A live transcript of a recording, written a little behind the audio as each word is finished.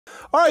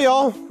All right,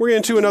 y'all. We're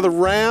getting to another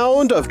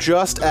round of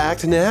Just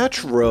Act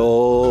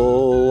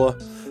Natural.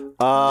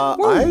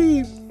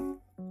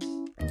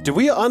 Did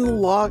we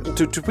unlock?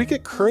 Did we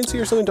get currency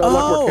or something to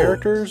unlock more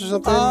characters or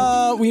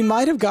something? We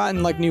might have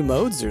gotten like new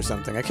modes or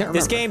something. I can't remember.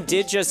 This game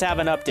did just have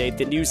an update.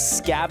 The new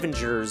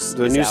scavengers.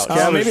 The new out.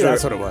 scavenger. Oh, maybe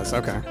that's what it was.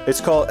 Okay. It's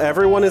called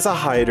Everyone is a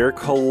Hider.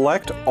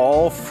 Collect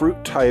all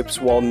fruit types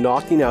while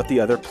knocking out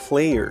the other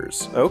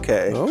players.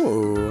 Okay.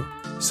 Oh.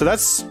 So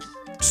that's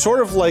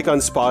sort of like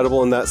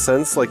Unspottable in that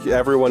sense. Like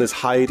everyone is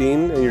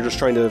hiding, and you're just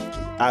trying to,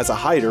 as a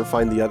hider,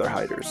 find the other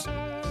hiders.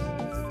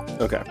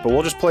 Okay, but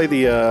we'll just play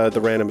the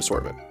random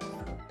assortment.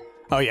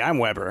 Oh yeah, I'm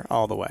Weber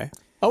all the way.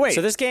 Oh wait.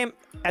 So this game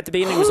at the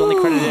beginning was only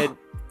credited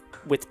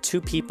with 2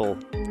 people.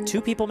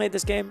 2 people made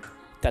this game.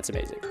 That's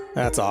amazing.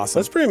 That's awesome.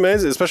 That's pretty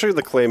amazing, especially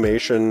the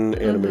claymation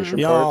animation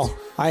Y'all,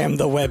 parts. I am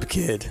the web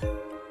kid.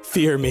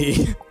 Fear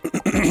me.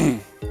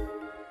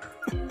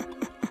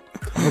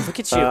 Look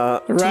at you.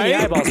 Right? Too many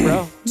eyeballs,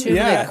 bro. Too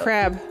many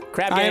crab.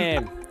 Crab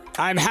game.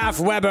 I'm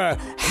half Weber,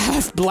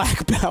 half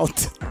black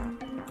belt.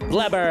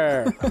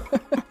 Blebber.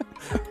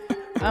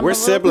 We're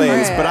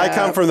siblings, but I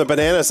come from the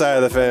banana side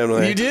of the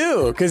family. You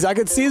do, because I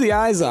could see the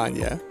eyes on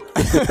you.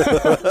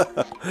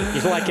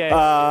 You're like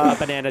a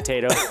banana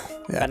tato.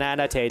 Yeah.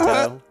 Banana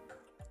tato.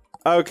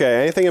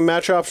 Okay, anything in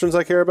match options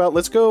I care about?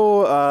 Let's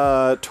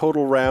go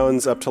total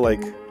rounds up to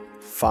like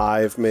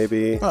 5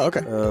 maybe. Oh, okay.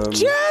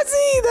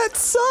 Jazzy, that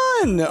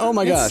sun! Oh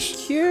my gosh.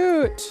 It's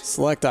cute.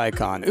 Select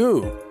icon.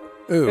 Ooh.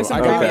 There's some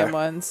I gotta, premium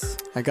ones.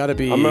 I gotta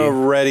be... I'm gonna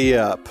ready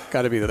up.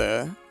 Gotta be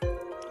the...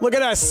 Look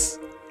at us!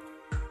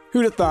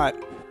 Who'd have thought?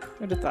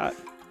 Who'd have thought?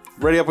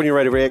 Ready up when you're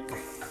ready, Rick.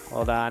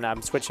 Hold on,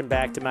 I'm switching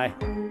back to my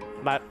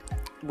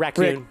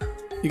raccoon. Rick,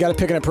 you gotta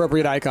pick an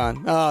appropriate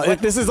icon.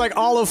 This is like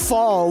all of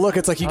fall. Look,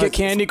 it's like you get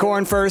candy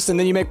corn first, and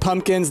then you make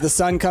pumpkins, the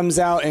sun comes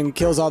out and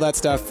kills all that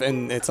stuff,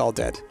 and it's all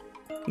dead.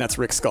 And that's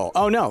Rick's skull.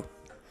 Oh no.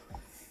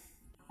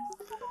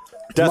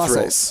 Death muscles.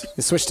 race.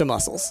 You switch to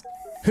muscles.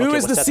 Who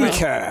is the what's that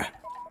seeker?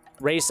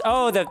 Race.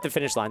 Oh, the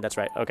finish line. That's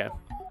right. Okay.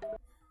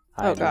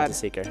 Oh, God. The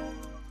seeker.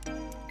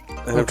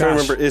 And I'm trying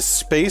to remember, is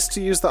space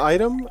to use the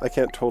item? I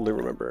can't totally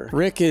remember.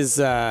 Rick is,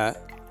 Oh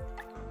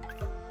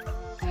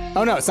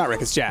no, it's not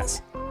Rick, it's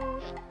Jazz.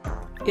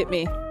 Hit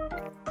me.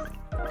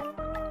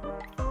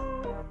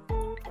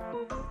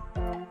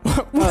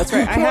 Oh, that's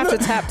right. I have to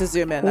tap to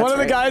zoom in. That's One of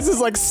the guys is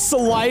like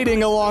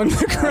sliding along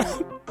the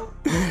ground.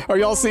 Are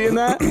y'all seeing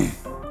that?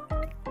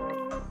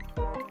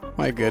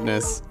 My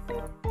goodness.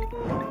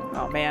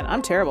 Oh man,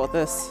 I'm terrible at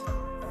this.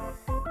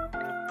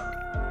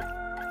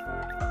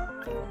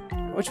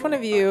 Which one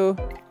of you?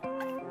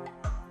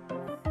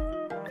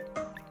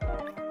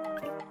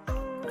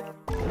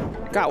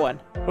 Got one.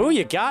 Ooh,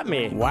 you got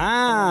me.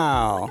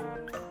 Wow.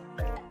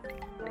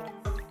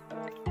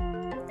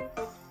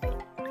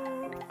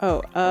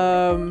 Oh,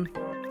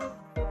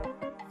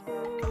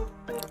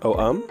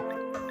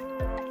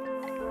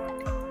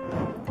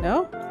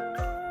 No?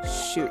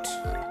 Shoot.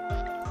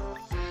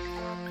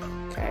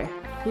 Okay.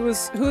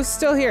 Who's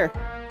still here?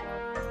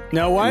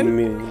 No I one?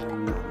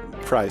 mean,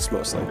 Price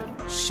mostly.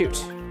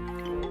 Shoot.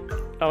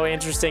 Oh,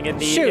 interesting. In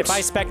the Shoot. if I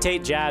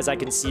spectate Jazz, I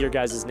can see your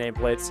guys'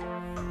 nameplates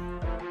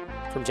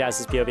from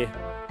Jazz's POV.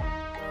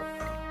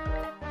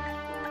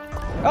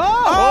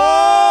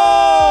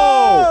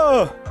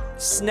 Oh!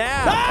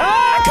 Snap!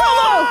 Come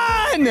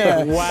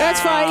on! Wow. That's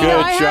fine. Good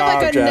I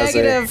have like a job, Jazzy.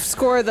 negative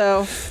score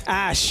though.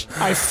 Ash,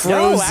 I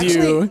froze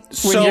you when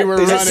So you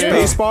were is running. it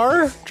space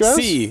bar, Jess?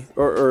 C.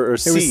 Or It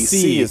C. was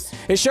C. is...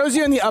 It shows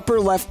you in the upper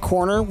left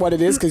corner what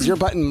it is, because your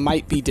button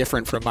might be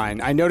different from mine.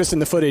 I noticed in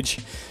the footage,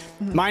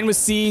 mine was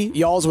C,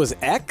 y'all's was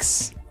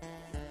X.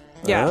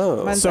 Yeah,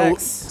 Oh. mine's So,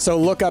 X. so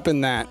look up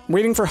in that.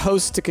 Waiting for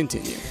host to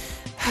continue.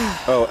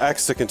 Oh,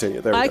 X to continue.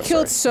 There we I go.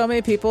 killed sorry. so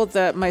many people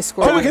that my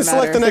score Oh, we wouldn't can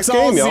select the matter. next It's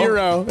all game, y'all.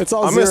 zero. It's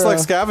all I'm zero. gonna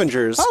select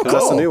Scavengers. Oh, 'cause cool.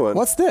 That's the new one.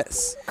 What's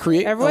this?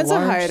 Create. Everyone's a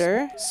large-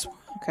 hider.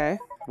 Okay.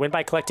 Win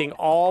by collecting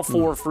all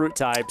 4 fruit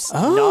types.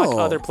 Oh. Knock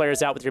other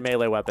players out with your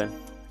melee weapon.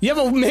 You have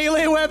a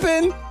melee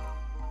weapon?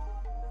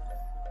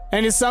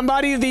 And is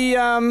somebody the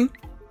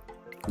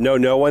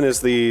No one is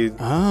the.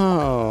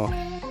 Oh.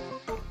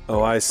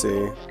 Oh, I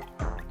see.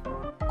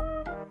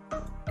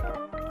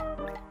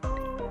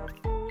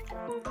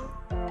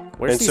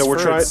 Where's And these so we're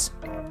trying. fruits?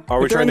 Are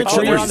we They're in trying to? the Oh,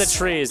 they're trees. on the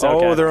trees. Oh,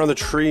 Okay. they're on the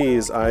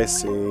trees. I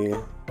see.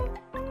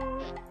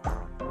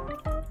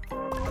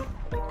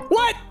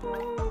 What?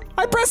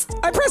 I pressed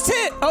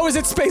hit. Oh, is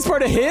it spacebar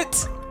to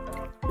hit?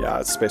 Yeah,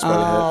 it's spacebar to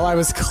Oh, I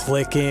was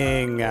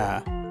clicking.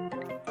 hit.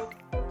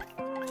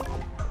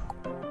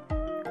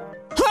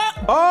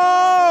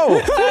 Oh!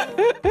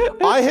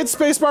 I hit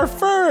spacebar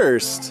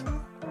first.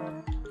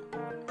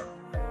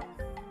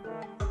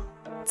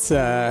 It's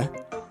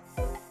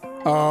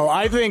Oh,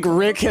 I think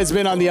Rick has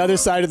been on the other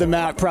side of the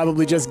map,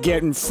 probably just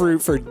getting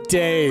fruit for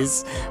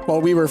days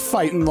while we were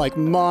fighting like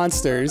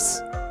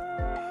monsters.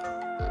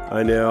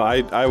 I know.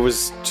 I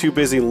was too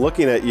busy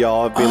looking at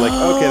y'all, being like,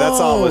 okay, that's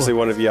obviously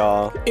one of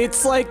y'all.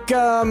 It's like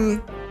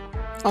on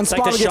like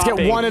Spot the we get to get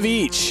shopping. one of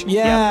each.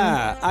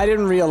 Yeah, I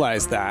didn't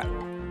realize that.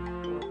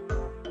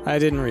 I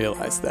didn't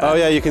realize that. Oh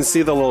yeah, you can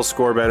see the little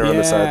score banner on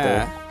the side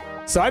there.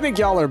 So I think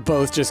y'all are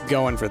both just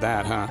going for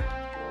that, huh?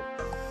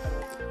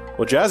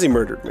 Well, Jazzy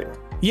murdered me.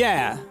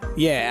 Yeah.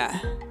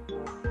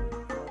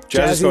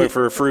 Jazzy's going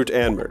for fruit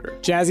and murder.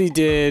 Jazzy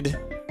did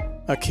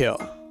a kill.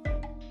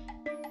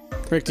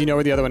 Rick, do you know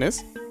where the other one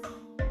is?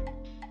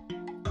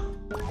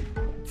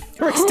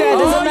 Rick's dead.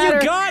 Doesn't matter.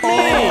 You got me!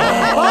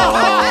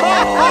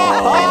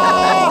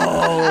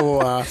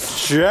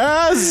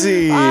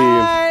 Jazzy!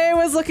 I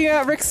was looking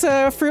at Rick's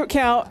fruit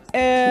count,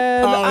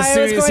 and I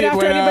was going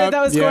after anybody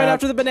that was going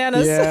after the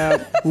bananas.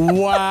 Yeah.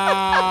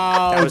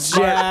 Wow, That was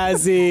smart.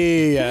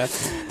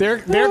 Jazzy.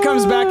 There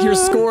comes back your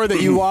score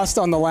that you lost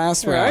on the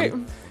last round. Right.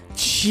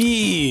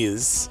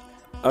 Jeez.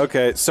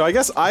 Okay, so I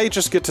guess I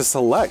just get to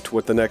select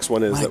what the next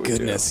one is My that we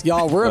goodness. do.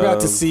 Y'all, we're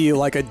about to see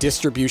like a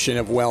distribution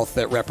of wealth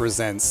that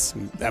represents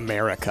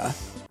America.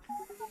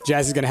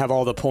 Jazzy's going to have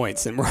all the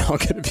points, and we're all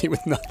going to be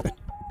with nothing.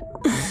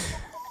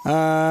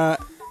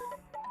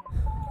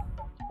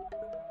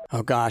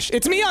 Oh gosh.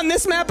 It's me on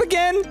this map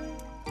again?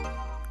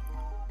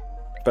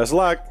 Best of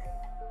luck.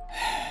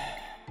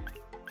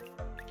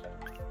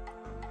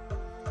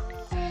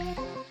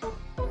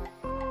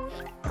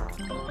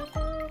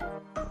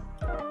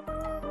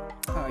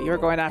 Oh, you were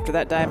going after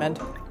that diamond.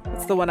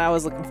 That's the one I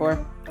was looking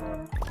for.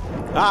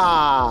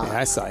 Ah! Yeah,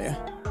 I saw you.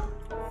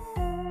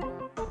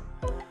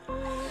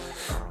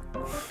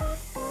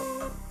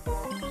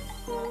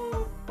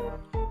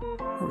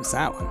 Where was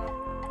that one?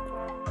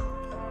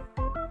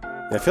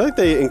 I feel like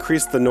they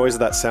increased the noise of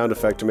that sound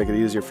effect to make it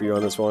easier for you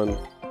on this one.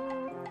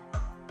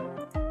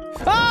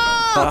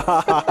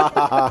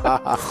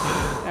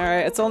 All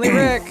right, it's only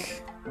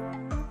Rick.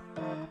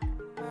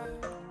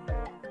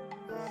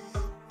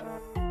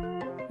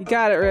 You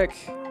got it, Rick.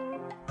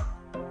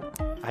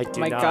 I do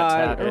My not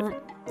God, have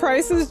it.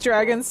 Price's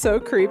Dragon's so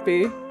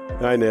creepy.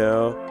 I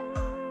know.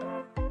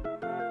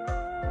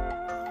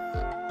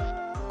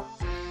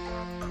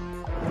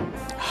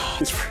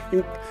 These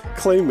freaking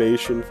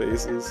claymation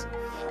faces.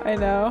 I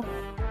know.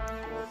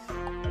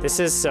 This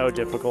is so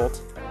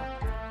difficult.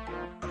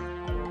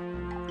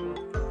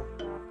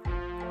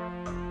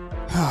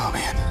 Oh,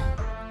 man.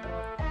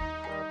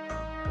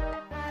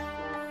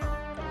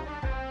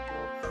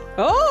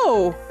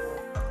 Oh!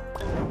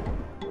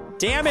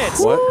 Damn it!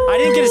 What? I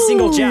didn't get a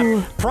single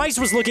gem. Price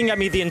was looking at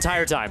me the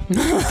entire time.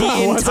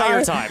 The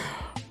entire time.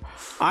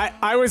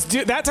 I was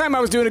that time I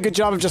was doing a good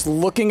job of just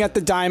looking at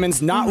the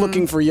diamonds, not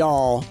looking for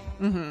y'all,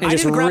 and I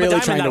just didn't grab really a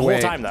diamond trying that to whole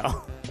wait. time,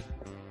 though.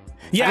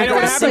 Yeah, I I know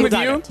what got a happened with single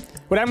you. diamond.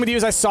 What happened with you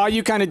is I saw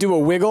you kind of do a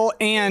wiggle,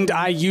 and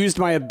I used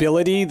my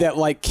ability that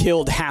like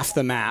killed half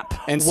the map,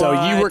 and so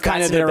you What? were kind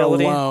of That's an there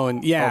ability?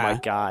 alone. Yeah. Oh my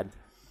God.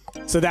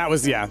 So that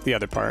was the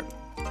other part.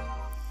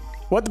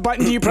 What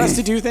button do you press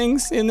to do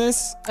things in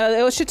this?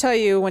 It should tell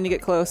you when you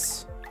get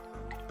close.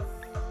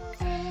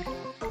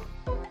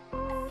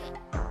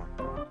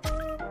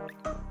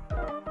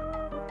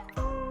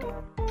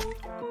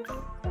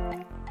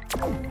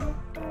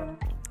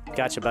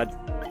 Gotcha, bud.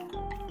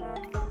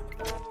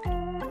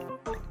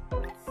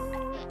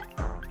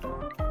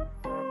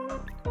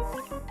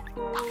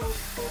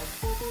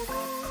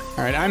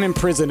 All right, I'm in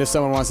prison if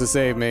someone wants to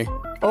save me.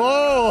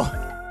 Oh!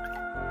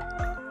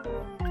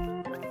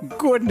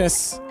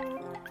 Goodness.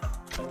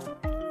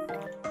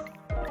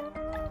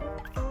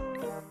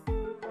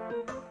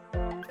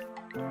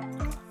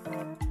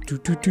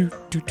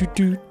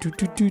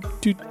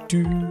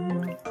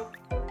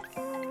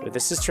 Ooh,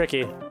 this is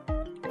tricky.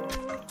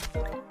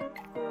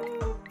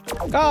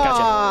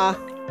 Ah!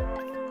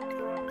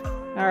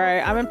 All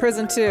right, I'm in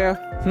prison too.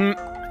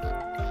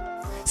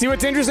 See,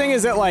 what's interesting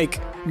is that, like,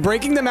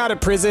 breaking them out of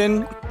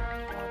prison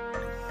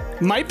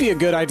might be a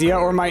good idea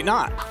or might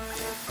not.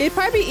 It'd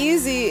probably be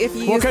easy if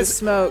you Well, use the 'cause-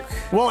 smoke.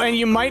 Well, and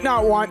you might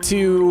not want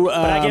to...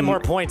 But I get more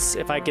points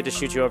if I get to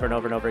shoot you over and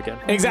over and over again.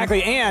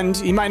 Exactly, and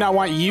he might not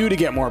want you to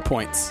get more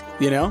points,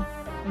 you know?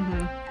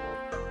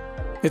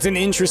 It's an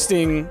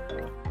interesting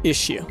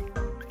issue.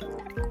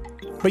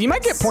 But you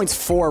might get points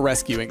for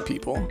rescuing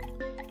people.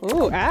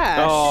 Ooh, Ash.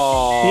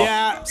 Oh.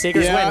 Yeah.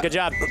 Seekers yeah, win. Good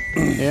job.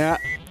 Yeah.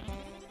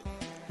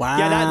 Wow.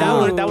 Yeah,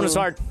 that one was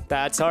hard.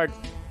 That's hard.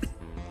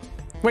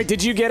 Wait,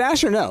 did you get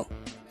Ash or no?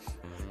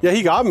 Yeah,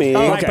 he got me.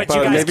 Right, but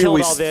you guys maybe killed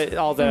we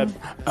all the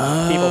people.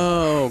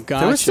 Oh,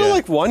 gotcha. There was still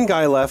like one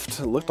guy left,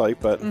 it looked like,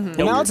 but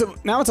Well,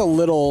 now it's a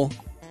little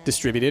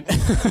distributed.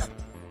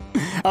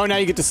 Oh, now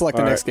you get to select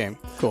the All next right. game.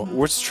 Cool.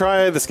 let's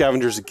try the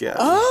scavengers again.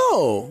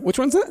 Oh, which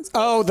one's that?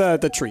 Oh,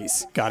 the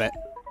trees. Got it.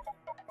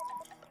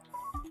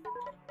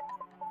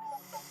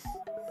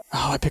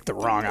 Oh, I picked the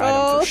wrong item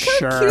Oh, for look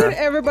sure. how cute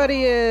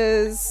everybody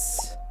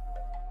is.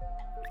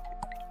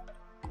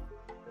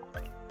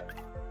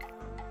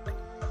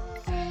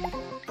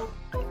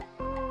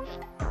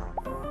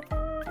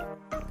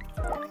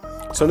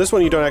 So in this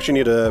one, you don't actually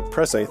need to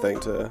press anything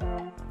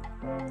to...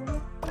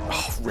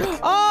 Oh, Rick.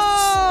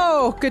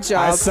 Oh, good I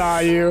job. saw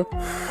you.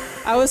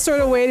 I was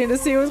sort of waiting to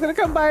see who was going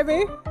to come by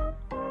me.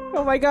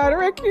 Oh my God,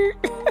 Ricky.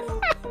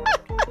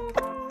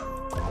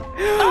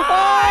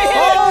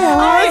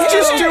 Oh, Rick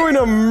just doing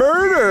a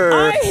murder!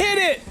 I hit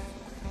it.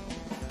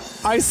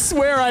 I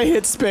swear I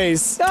hit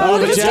space. Oh,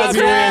 but look at Jazzy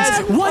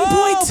King wins. 1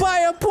 point. Oh, by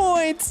a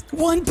point.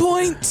 1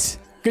 point.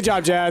 Good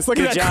job, Jazz. Look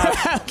Good at that job,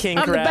 crab. King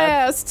I'm Crab. the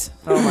best.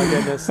 Oh my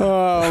goodness.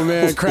 Oh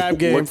man, crab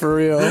game for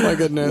real. Oh my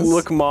goodness.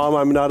 Look, Mom,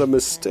 I'm not a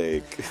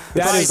mistake.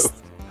 That is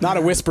not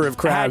a whisper of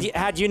crab.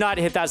 Had you not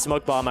hit that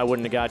smoke bomb, I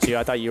wouldn't have got you.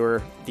 I thought you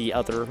were the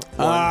other one.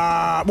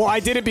 Well, I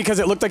did it because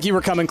it looked like you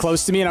were coming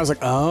close to me, and I was like,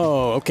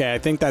 oh, okay, I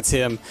think that's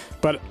him.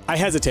 But I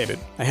hesitated.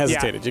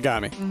 Yeah. You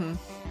got me.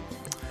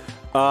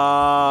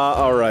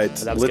 All right.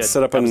 That was Let's good.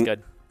 set up that was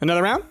good.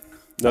 Another round?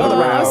 another Oh,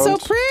 round. so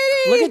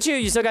pretty. Look at you.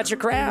 You still got your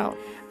crown.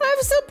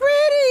 I'm so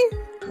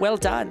pretty. Well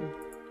done.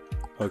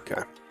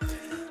 Okay.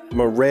 I'm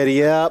gonna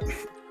ready up.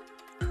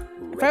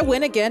 If I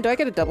win again, do I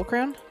get a double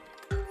crown?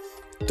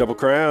 Double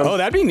crown. Oh,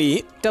 that'd be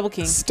neat. Double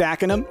king.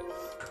 Stacking them.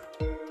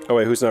 Oh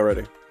wait, who's not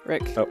ready?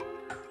 Rick. Oh.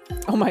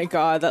 Oh my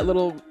god, that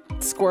little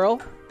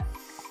squirrel.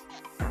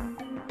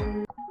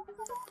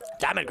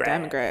 Diamond grab.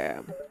 Diamond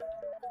grab.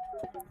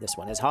 This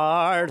one is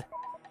hard.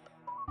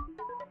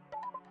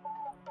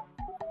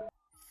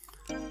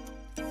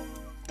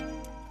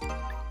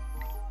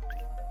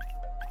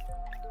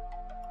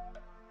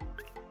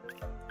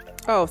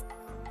 Oh.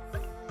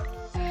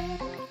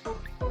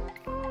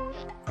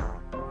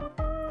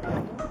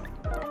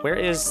 Where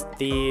is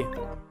the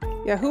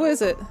Yeah, who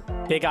is it?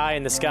 big eye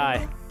in the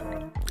sky?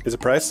 Is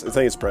it Price? I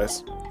think it's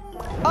Price.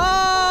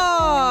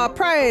 Oh,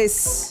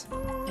 Price.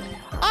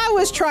 I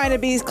was trying to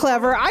be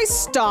clever. I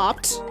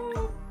stopped.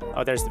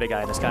 Oh, there's the big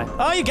eye in the sky.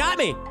 Oh, you got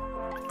me.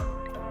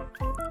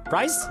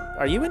 Bryce,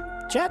 are you in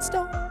chat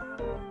still?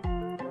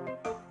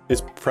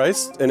 Is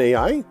Price an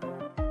AI?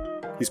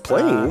 He's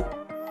playing.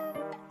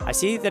 I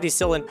see that he's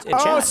still in chat.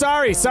 Oh,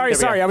 sorry. There we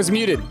go. I was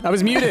muted.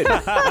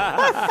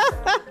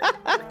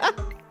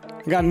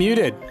 I got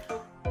muted.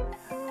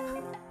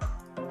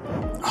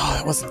 Oh,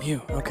 that wasn't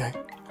you. Okay.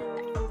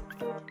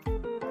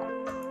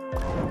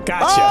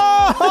 Gotcha.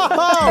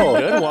 Oh!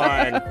 Good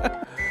one.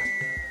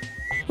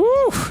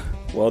 Woo.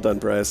 Well done,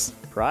 Price.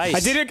 Bryce. I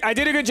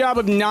did a good job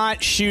of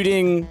not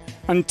shooting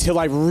until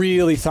I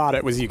really thought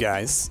it was you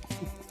guys.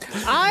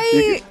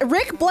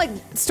 Rick like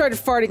started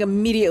farting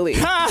immediately.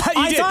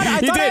 I thought I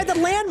had the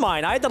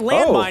landmine. I had the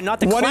landmine, not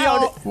the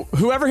cloud.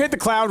 Whoever hit the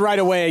cloud right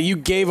away, you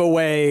gave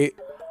away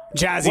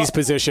Jazzy's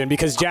position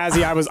because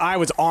Jazzy, I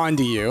was on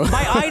to you.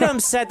 My item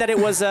said that it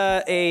was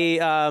a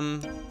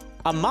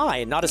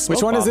mine, not a smoke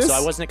Which one is bomb, this? So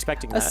I wasn't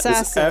expecting that.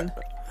 Assassin.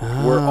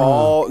 We're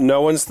all.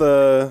 No one's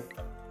the.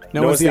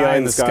 No one's the eye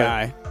in the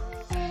sky.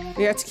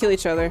 We have to kill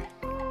each other.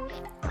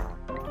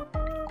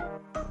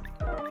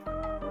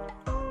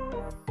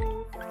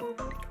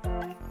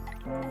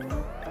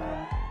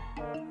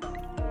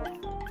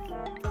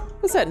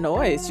 What's that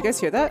noise? Did you guys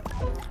hear that?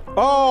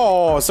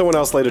 Oh, someone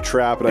else laid a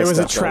trap, and I It was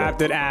a stepped on trap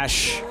that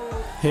Ash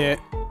hit.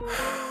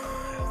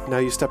 Now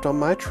you stepped on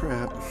my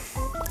trap.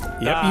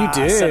 Yep, you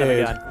did. Son of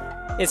a gun.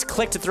 It's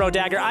click to throw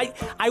dagger.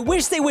 I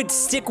wish they would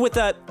stick with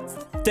a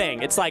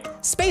thing. It's like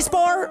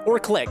spacebar or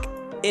click.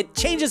 It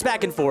changes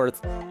back and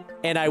forth,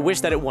 and I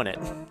wish that it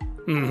wouldn't.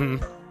 Mm-hmm.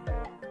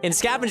 In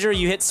Scavenger,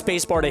 you hit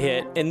spacebar to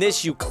hit. In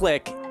this, you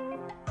click.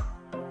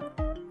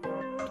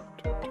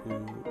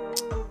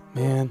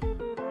 Man.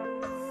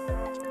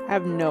 I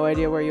have no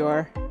idea where you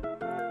are.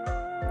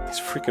 These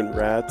freaking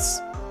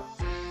rats.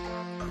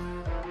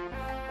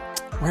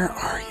 Where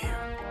are you?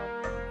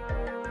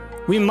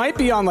 We might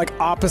be on like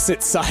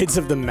opposite sides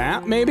of the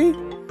map, maybe?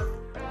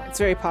 It's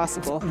very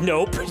possible.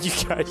 Nope, you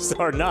guys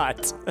are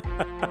not.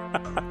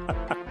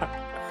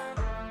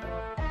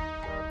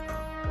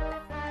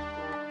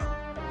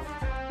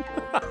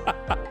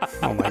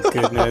 Oh my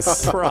goodness.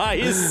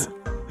 Surprise.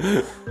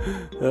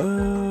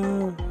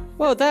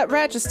 Whoa, that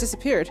rat just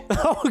disappeared.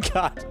 Oh,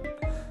 God.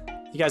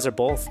 You guys are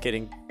both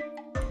getting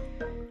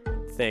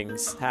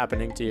things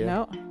happening to you.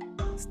 No,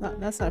 it's not.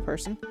 That's not a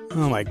person.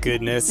 Oh my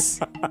goodness.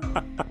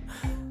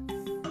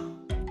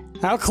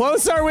 How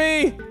close are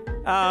we?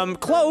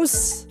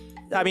 Close.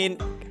 I mean,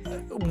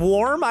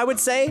 warm, I would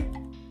say.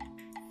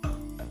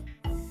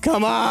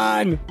 Come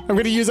on. I'm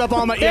going to use up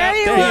all my... There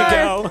you There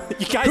are. you go.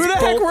 You guys Who the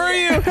heck both, were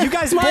you? You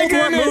guys My both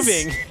weren't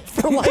goodness. moving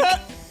for like a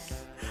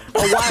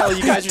while.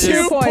 You guys are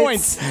just... 2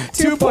 points. points.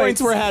 2 2 points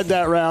points. were had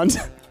that round.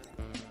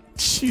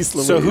 Jeez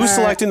Louise. So who's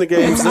selecting the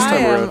games this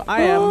time around?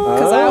 I am.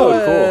 Because I Oh,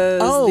 was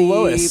cool. Oh, the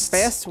lowest.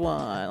 best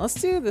one. Let's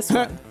do this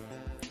one.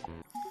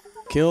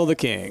 Kill the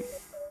king.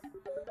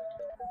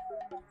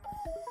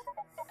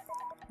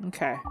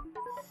 Okay.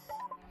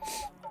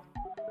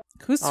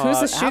 Who's the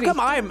How shooting? come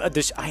I'm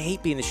I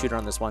hate being the shooter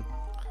on this one.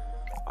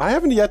 I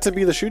haven't yet to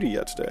be the shooty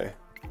yet today.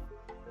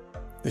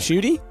 The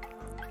shooty?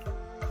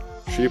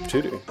 Shooty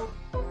patooty.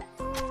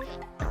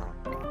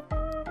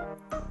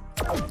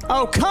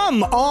 Oh,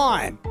 come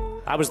on.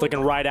 I was looking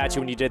right at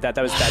you when you did that.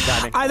 That was bad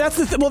timing. That's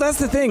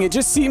the thing. It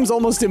just seems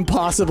almost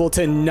impossible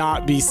to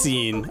not be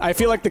seen. I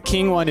feel like the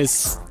king one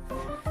is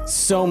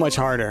so much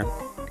harder.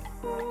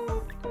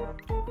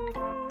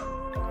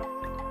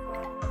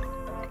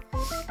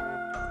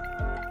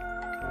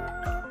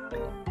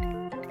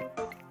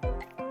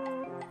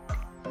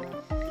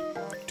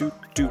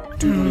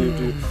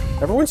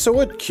 Everyone's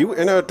so cute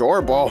and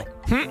adorable.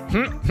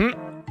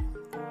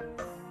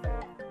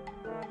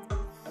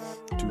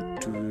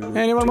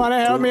 Anyone want to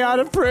help me out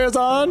of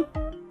prison?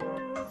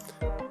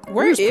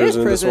 Where is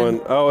prison? This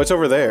one? Oh, it's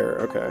over there.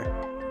 Okay.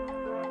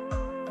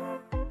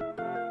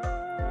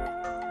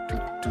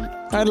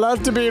 I'd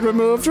love to be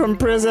removed from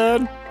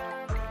prison.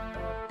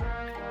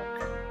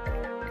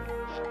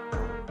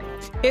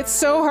 It's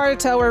so hard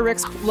to tell where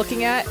Rick's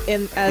looking at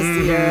as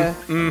the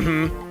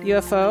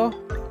UFO.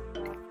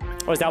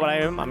 Oh, is that what I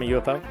am? I'm a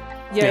UFO?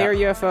 Yeah,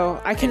 you're a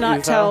UFO. I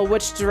cannot tell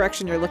which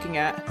direction you're looking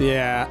at.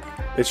 Yeah.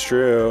 It's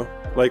true.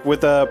 Like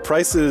with the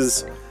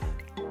prices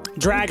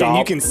dragging,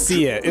 you can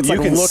see it. It's you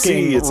like can looking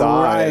see its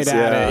right eyes,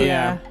 at it.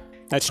 Yeah.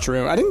 That's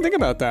true. I didn't think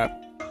about that.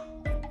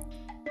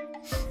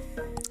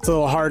 It's a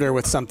little harder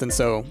with something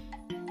so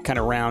kind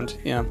of round.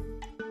 Yeah.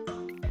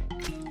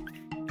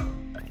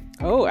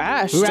 Oh,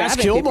 Ash. Ooh, Ash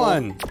killed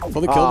one.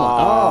 Fully killed one.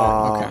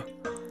 Oh, okay.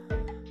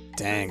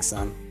 Dang,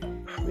 son.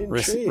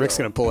 Rick's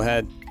gonna pull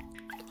ahead.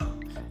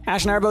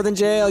 Ash and I are both in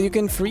jail. You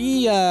can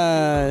free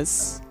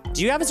us.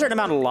 Do you have a certain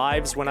amount of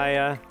lives when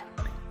I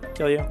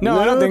kill you? No,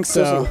 I don't think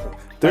so.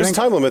 There's a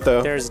time limit,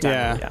 though. There's a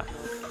time limit, yeah.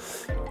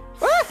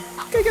 Ah!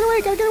 Gotta get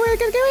away, gotta get away,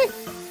 gotta get away.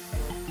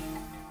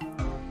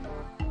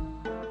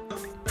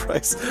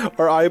 Price.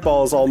 Our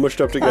eyeballs all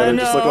mushed up together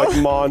just look like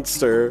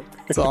monster.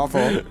 It's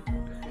awful.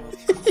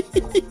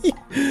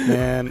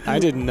 Man, I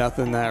did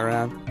nothing that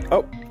round.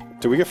 Oh,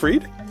 did we get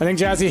freed? I think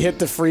Jazzy hit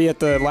the free at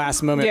the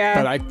last moment,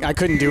 but I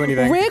couldn't do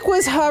anything. Rick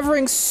was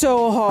hovering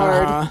so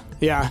hard.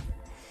 Yeah.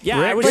 Yeah,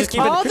 I was just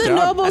keeping all the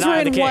nobles were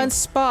in one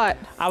spot.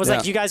 I was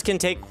like, you guys can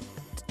take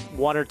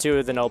one or two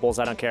of the nobles.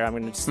 I don't care. I'm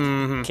going to just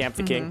camp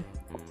the king.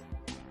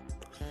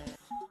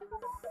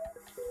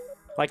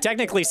 Like,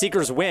 technically,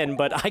 Seekers win,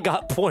 but I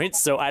got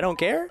points, so I don't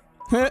care.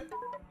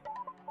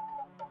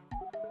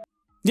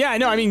 Yeah,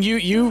 no, I mean,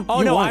 you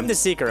Oh, no, won. I'm the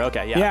Seeker.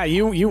 Okay, yeah. Yeah,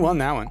 you won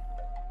that one.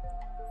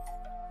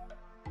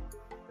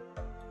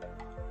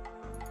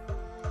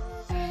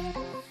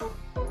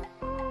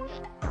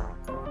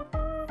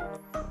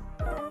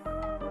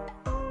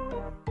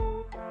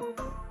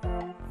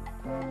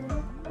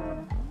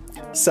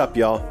 Sup,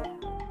 y'all?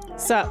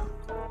 Sup?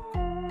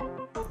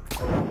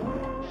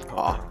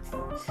 Aw.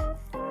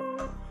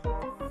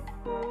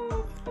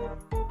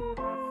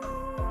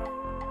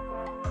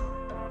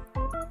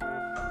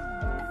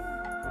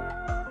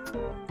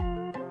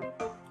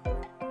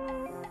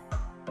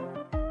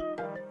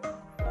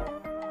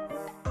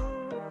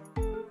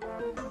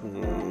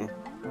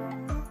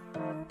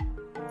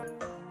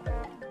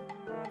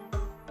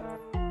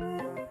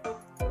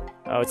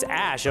 Oh, it's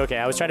Ash. Okay,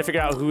 I was trying to figure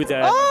out who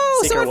the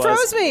Seeker someone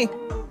froze me.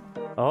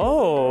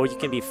 Oh, you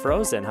can be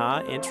frozen,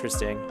 huh?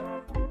 Interesting.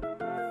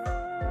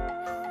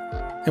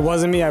 It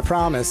wasn't me, I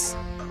promise. I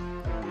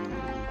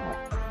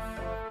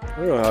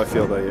don't know how I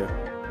feel about you.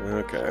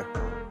 Okay.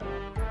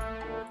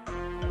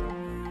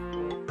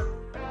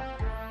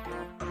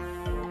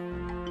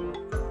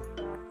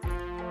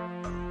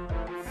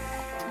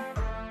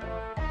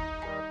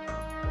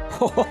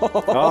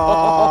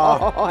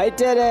 Oh, I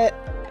did it.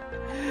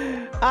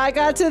 I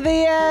got to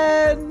the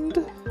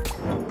end.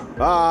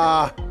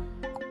 Ah.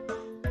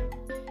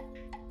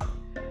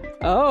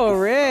 Oh,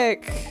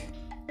 Rick.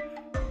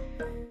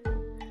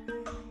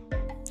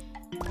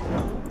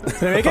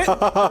 Did I make it?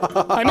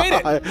 I made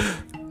it.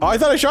 I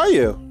thought I shot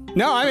you.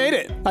 No, I made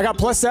it. I got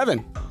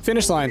 +7.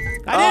 Finish line.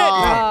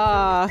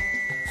 I did it!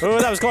 Oh,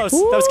 that was close. That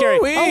was scary.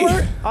 Wee. Oh,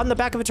 we're on the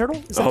back of a turtle?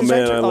 Is that Oh, the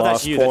man, turtle? I Oh, lost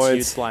that's you.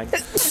 points.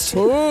 That's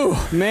you flying. Ooh,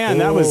 man,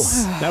 that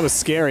was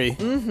scary.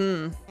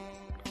 Mm-hmm.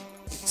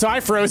 So I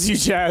froze you,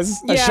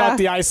 Jazz. I Yeah. shot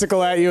the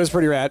icicle at you. It was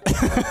pretty rad.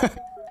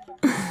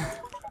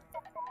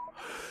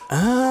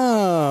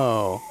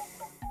 Oh.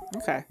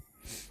 Okay.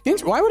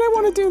 Why would I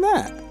want to do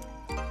that?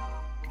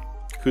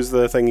 Who's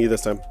the thingy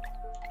this time?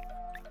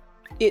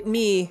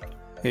 Me.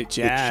 Hey,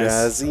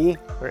 Jazz. Jazzy.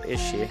 Where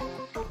is she?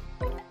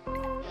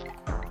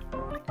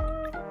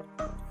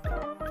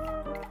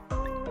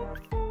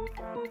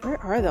 Where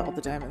are all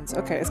the diamonds?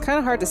 Okay, it's kind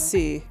of hard to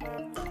see.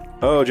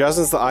 Oh,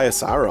 Jasmine's the Eye of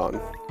Sauron.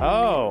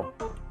 Oh.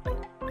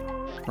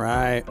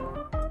 Right.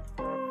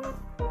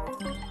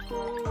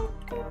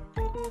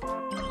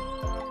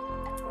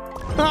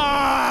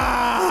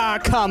 Ah,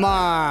 come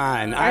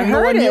on. I I'm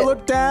heard the one it. you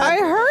looked at. I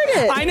heard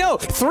it. I know.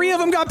 3 of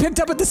them got picked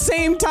up at the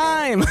same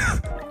time.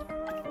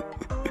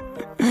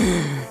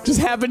 Just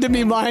happened to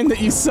be mine that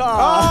you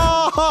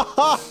saw.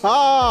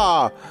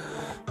 Ah!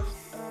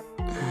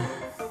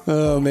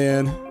 Oh,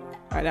 man.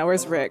 All right, now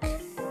where's Rick?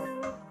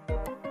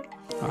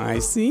 I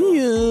see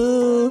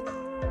you.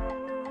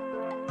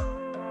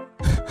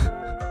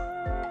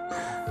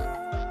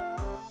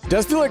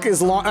 Does feel like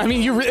as long. I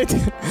mean,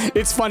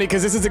 it's funny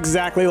because this is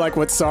exactly like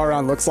what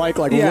Sauron looks like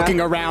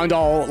looking around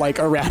all like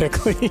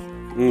erratically.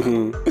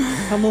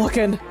 I'm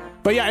looking.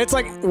 But yeah, it's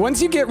like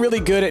once you get really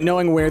good at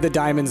knowing where the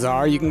diamonds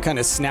are, you can kind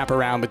of snap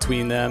around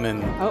between them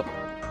and,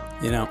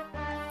 you know.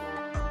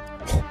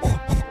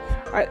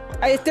 All right,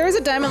 if there's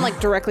a diamond like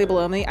directly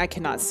below me, I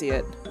cannot see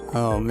it.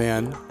 Oh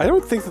man. I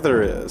don't think that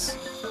there is.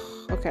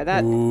 Okay. Okay,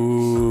 that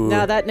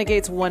now that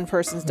negates one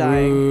person's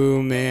dying.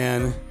 Ooh,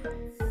 man.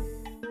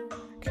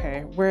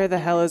 Okay, where the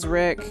hell is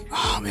Rick?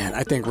 Oh man,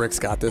 I think Rick's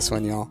got this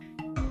one, y'all.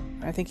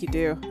 I think you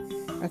do.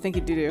 I think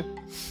you do.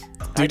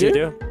 I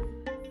do.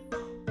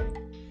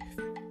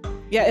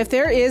 Yeah, if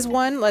there is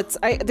one,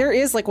 there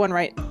is like one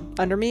right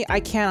under me. I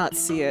cannot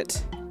see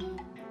it.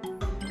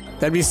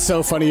 That'd be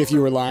so funny if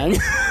you were lying.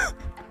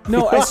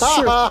 No, it's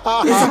true.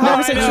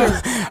 It's 100%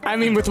 true. I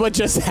mean, with what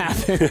just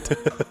happened.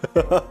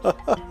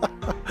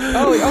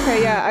 Oh,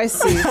 okay, yeah, I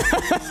see.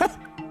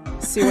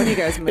 See when you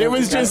guys move. It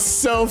was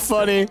just so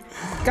funny.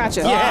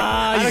 Gotcha.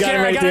 Yeah, I don't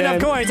care. I got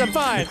enough coins. I'm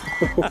fine.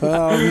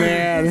 Oh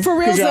man. For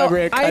real though,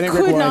 Rick. I think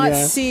could Rick won, not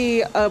yeah.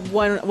 see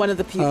one of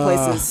the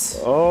places.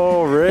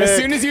 Oh, Rick. As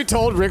soon as you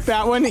told Rick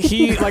that one,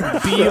 he like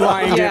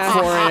beelined it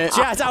for it.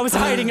 Jazz, I was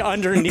hiding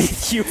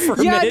underneath you for a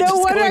minute. Yeah, no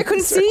just wonder going I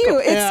couldn't see you.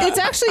 It's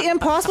actually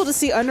impossible to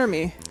see under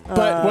me.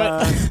 But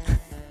what?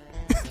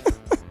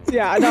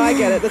 Yeah, no, I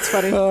get it. That's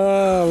funny.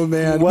 Oh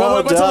man. Well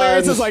What's done.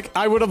 hilarious is like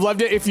I would have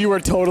loved it if you were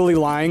totally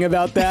lying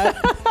about that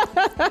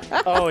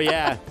Oh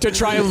yeah. to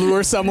try and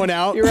lure someone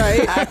out. You're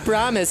right. I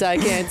promise I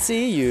can't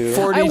see you.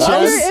 40 I wonder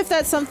chess. if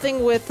that's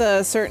something with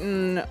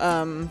certain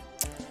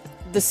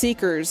the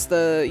seekers,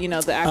 the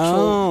actual.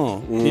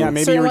 Oh. Yeah,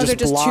 maybe Certain you were ones are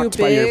just just too blocked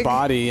by your big.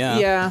 body. Yeah.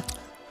 Yeah.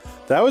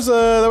 That was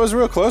a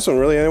real close one.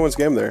 Really, anyone's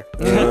game there.